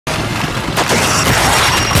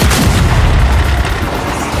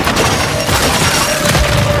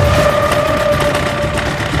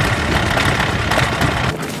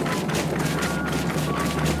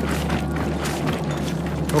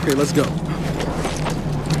Okay, let's go.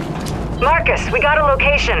 Marcus, we got a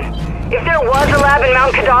location. If there was a lab in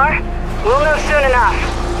Mount Kadar, we'll know soon enough.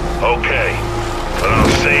 Okay, but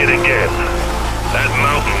I'll say it again. That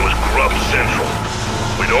mountain was Grub Central.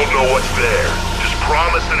 We don't know what's there. Just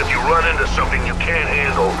promise that if you run into something you can't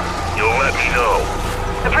handle, you'll let me know.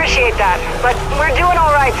 Appreciate that, but we're doing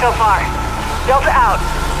all right so far. Delta out.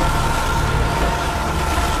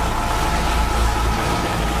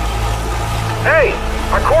 Hey,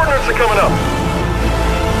 our coordinates are coming up.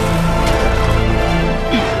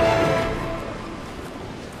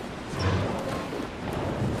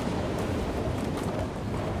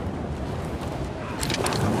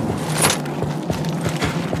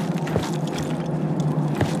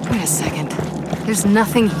 Wait a second. There's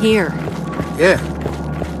nothing here. Yeah,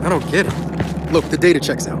 I don't get it. Look, the data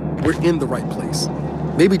checks out. We're in the right place.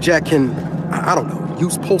 Maybe Jack can, I don't know,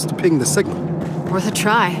 use pulse to ping the signal. Worth a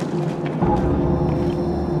try.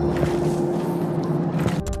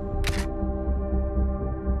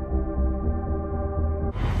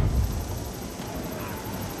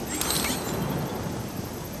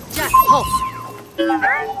 Jack, pulse.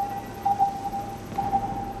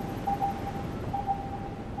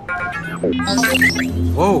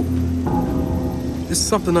 Whoa. There's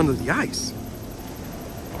something under the ice.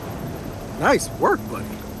 Nice work, buddy.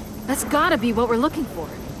 That's gotta be what we're looking for.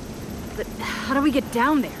 But how do we get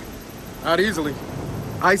down there? Not easily.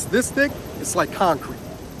 Ice this thick, it's like concrete.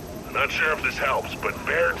 I'm not sure if this helps, but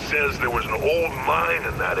Baird says there was an old mine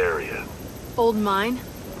in that area. Old mine?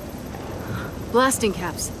 Blasting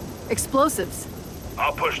caps. Explosives.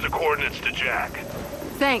 I'll push the coordinates to Jack.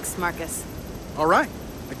 Thanks, Marcus. All right.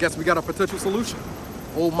 I guess we got a potential solution.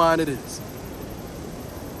 Old mine it is.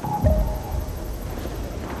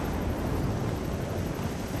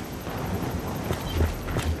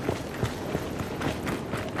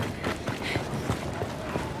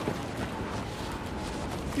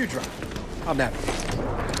 You drive. I'll navigate.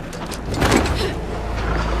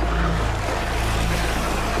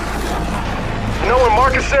 You know when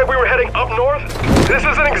Marcus said we were heading up north? This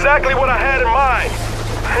isn't exactly what I had in mind.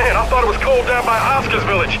 Man, I thought it was cold down by Oscar's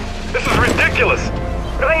village. This is ridiculous.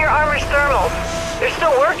 What about your armor's thermals? They're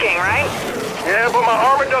still working, right? Yeah, but my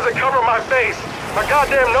armor doesn't cover my face. My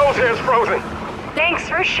goddamn nose hair's frozen. Thanks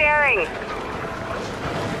for sharing.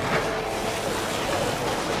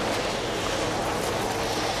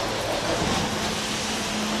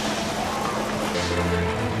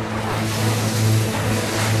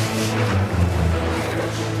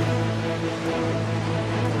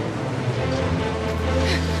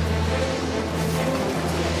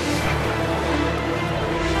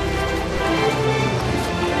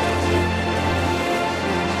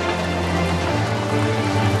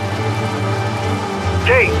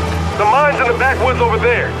 Kait, the mine's in the backwoods over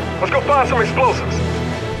there. Let's go find some explosives.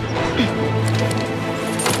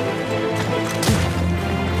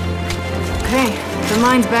 Okay, the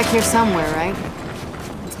mine's back here somewhere, right?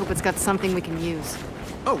 Let's hope it's got something we can use.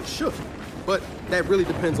 Oh, it should. But that really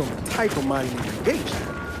depends on the type of mining we're engaged in.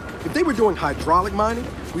 If they were doing hydraulic mining,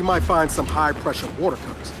 we might find some high-pressure water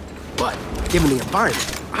cutters. But given the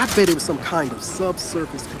environment, I bet it was some kind of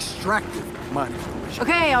subsurface extractive mining operation.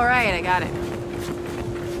 Okay, all right, I got it.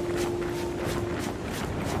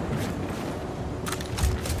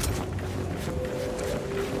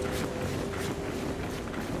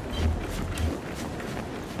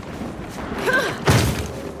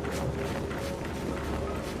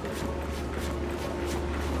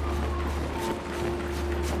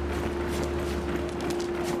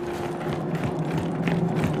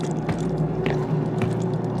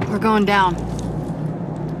 We're going down.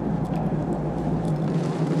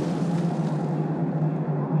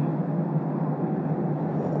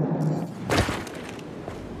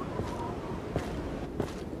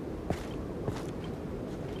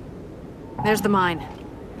 There's the mine.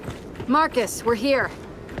 Marcus, we're here.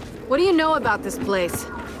 What do you know about this place?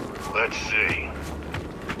 Let's see.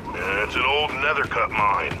 It's an old nether cut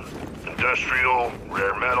mine. Industrial,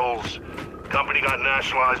 rare metals. Company got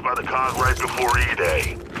nationalized by the COG right before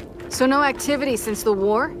E-Day. So no activity since the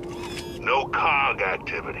war? No COG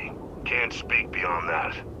activity. Can't speak beyond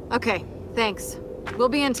that. Okay, thanks. We'll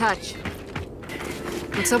be in touch.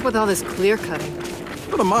 What's up with all this clear cutting?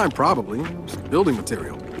 For the mine, probably. It's building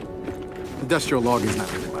material. Industrial logging's not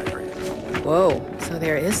really my area. Whoa, so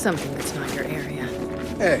there is something that's not your area.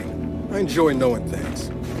 Hey, I enjoy knowing things.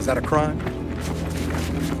 Is that a crime?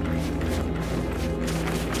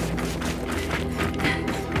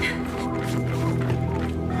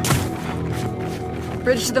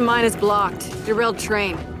 Bridge to the mine is blocked. Derailed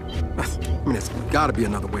train. I mean, it's gotta be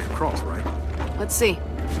another way across, right? Let's see.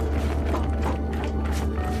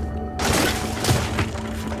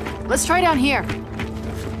 Let's try down here.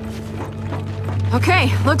 Okay,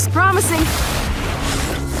 looks promising.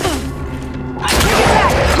 Take it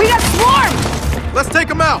back! We got swarmed! Let's take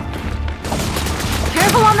them out!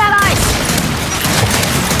 Careful on that ice!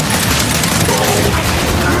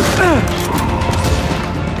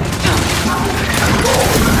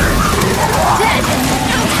 Dead!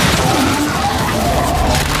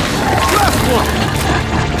 Last one!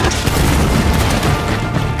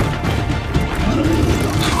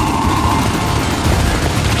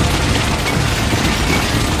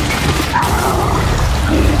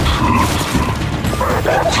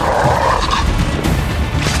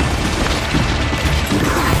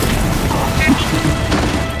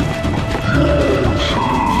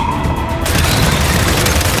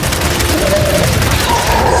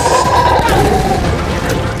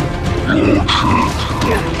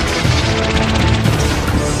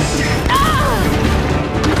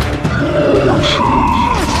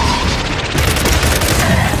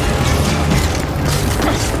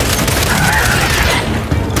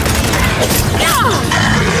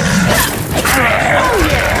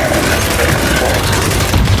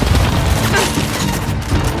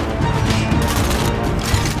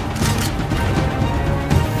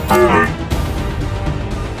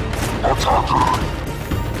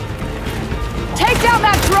 Take down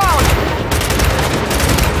that drone!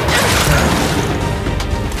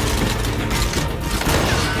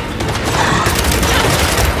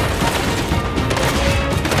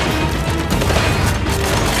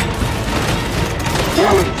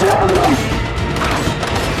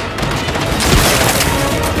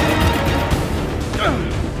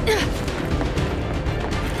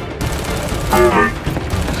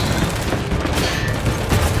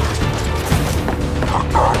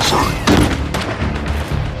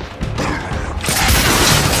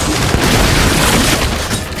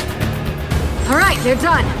 They're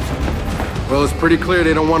done. Well, it's pretty clear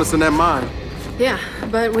they don't want us in that mine. Yeah,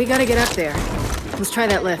 but we gotta get up there. Let's try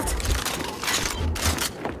that lift.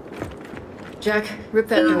 Jack, rip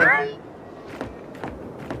that door.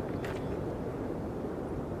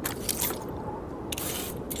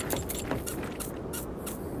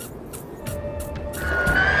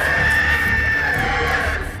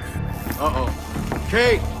 Uh-oh.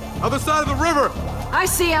 Kate! Other side of the river! I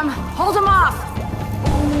see him. Hold him off!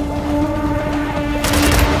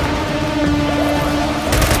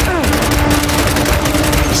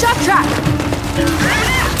 Shock trap!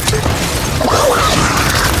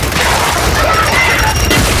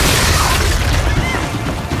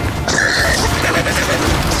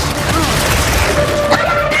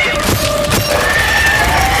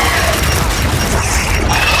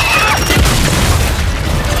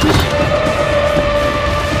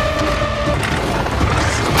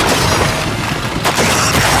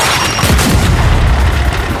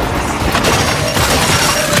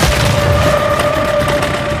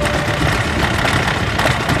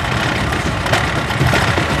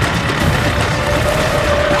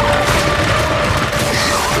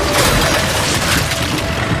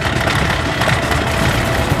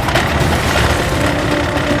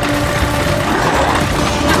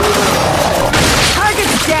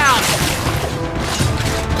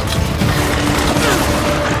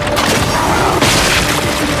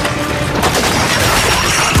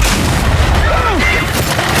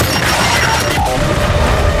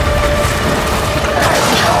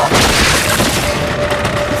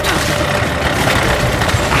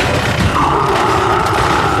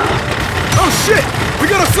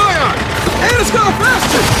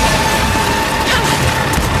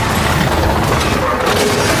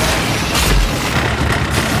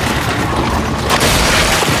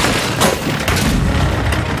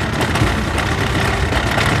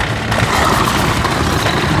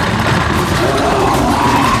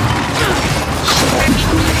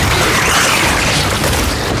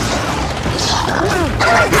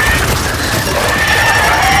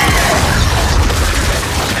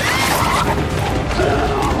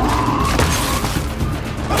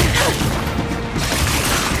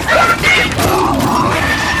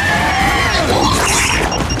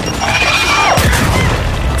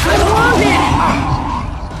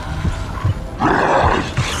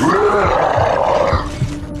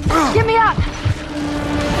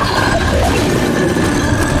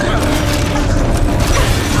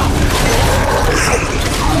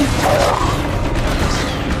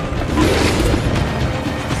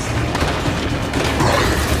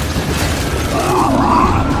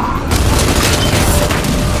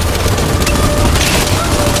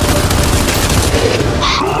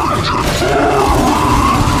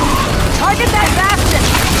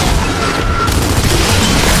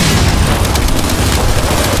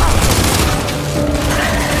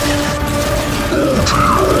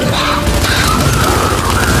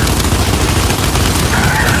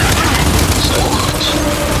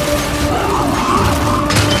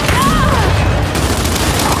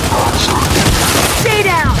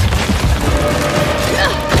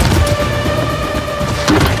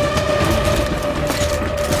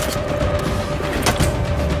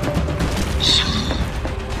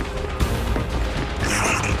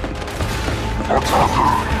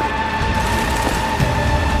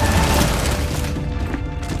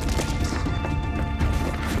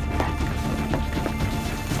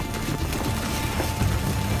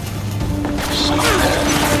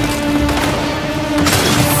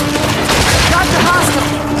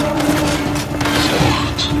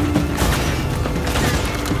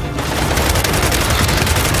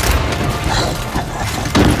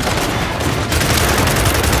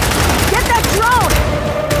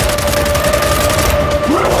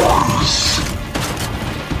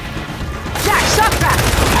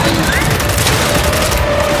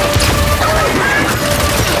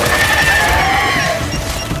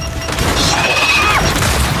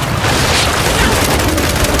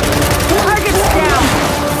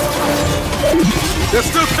 They're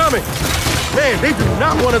still coming! Man, they do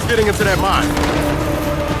not want us getting into that mine.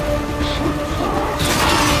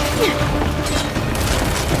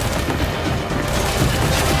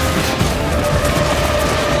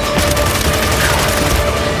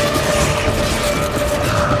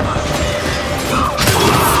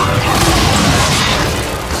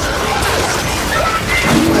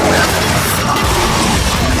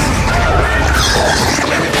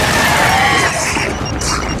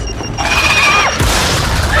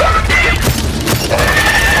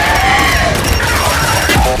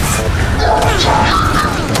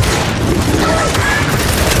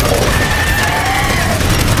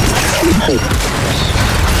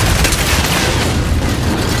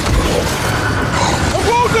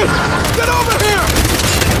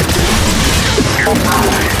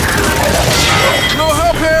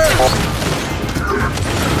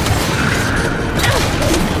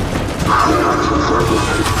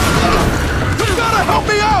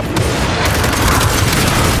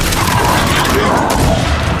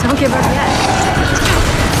 Don't give up yet.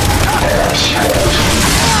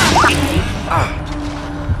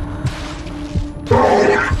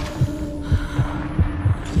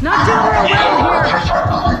 Not doing real well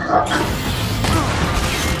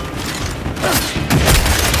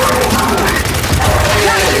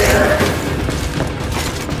here.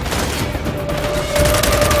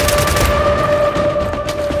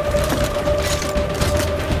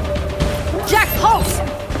 Jack, pulse!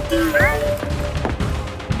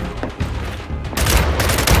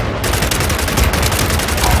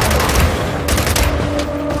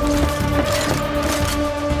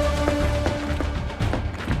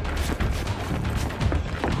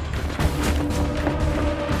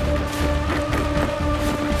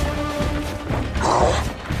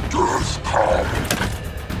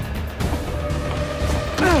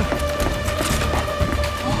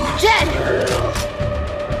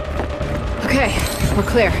 Okay, we're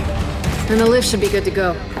clear. Then the lift should be good to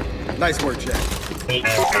go. Nice work, Jack.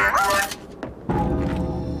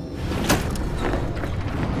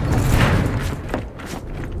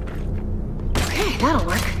 Okay, that'll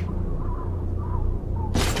work.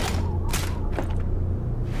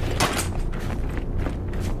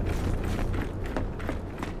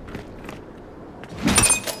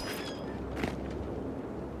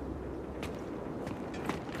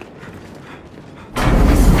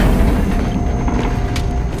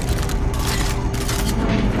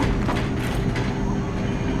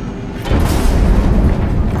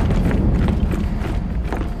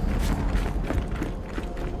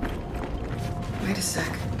 Wait a sec.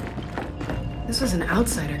 This was an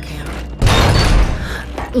outsider camp.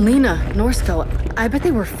 Lena, Norsko, I bet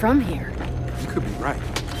they were from here. You could be right.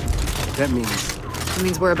 That means It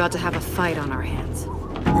means we're about to have a fight on our hands.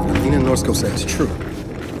 what Lena and Norsko said is true.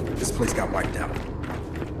 This place got wiped out.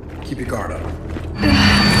 Keep your guard up.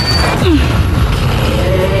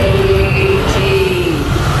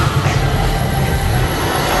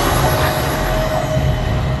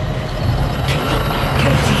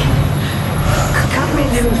 Cut me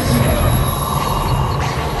loose.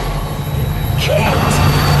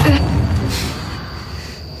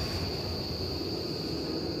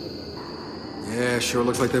 Yeah, sure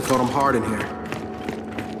looks like they fought them hard in here.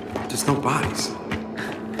 Just no bodies.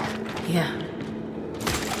 Yeah.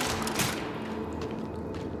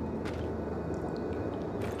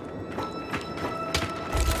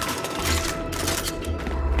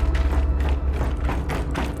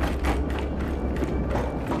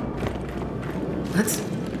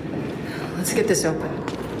 Let's get this open.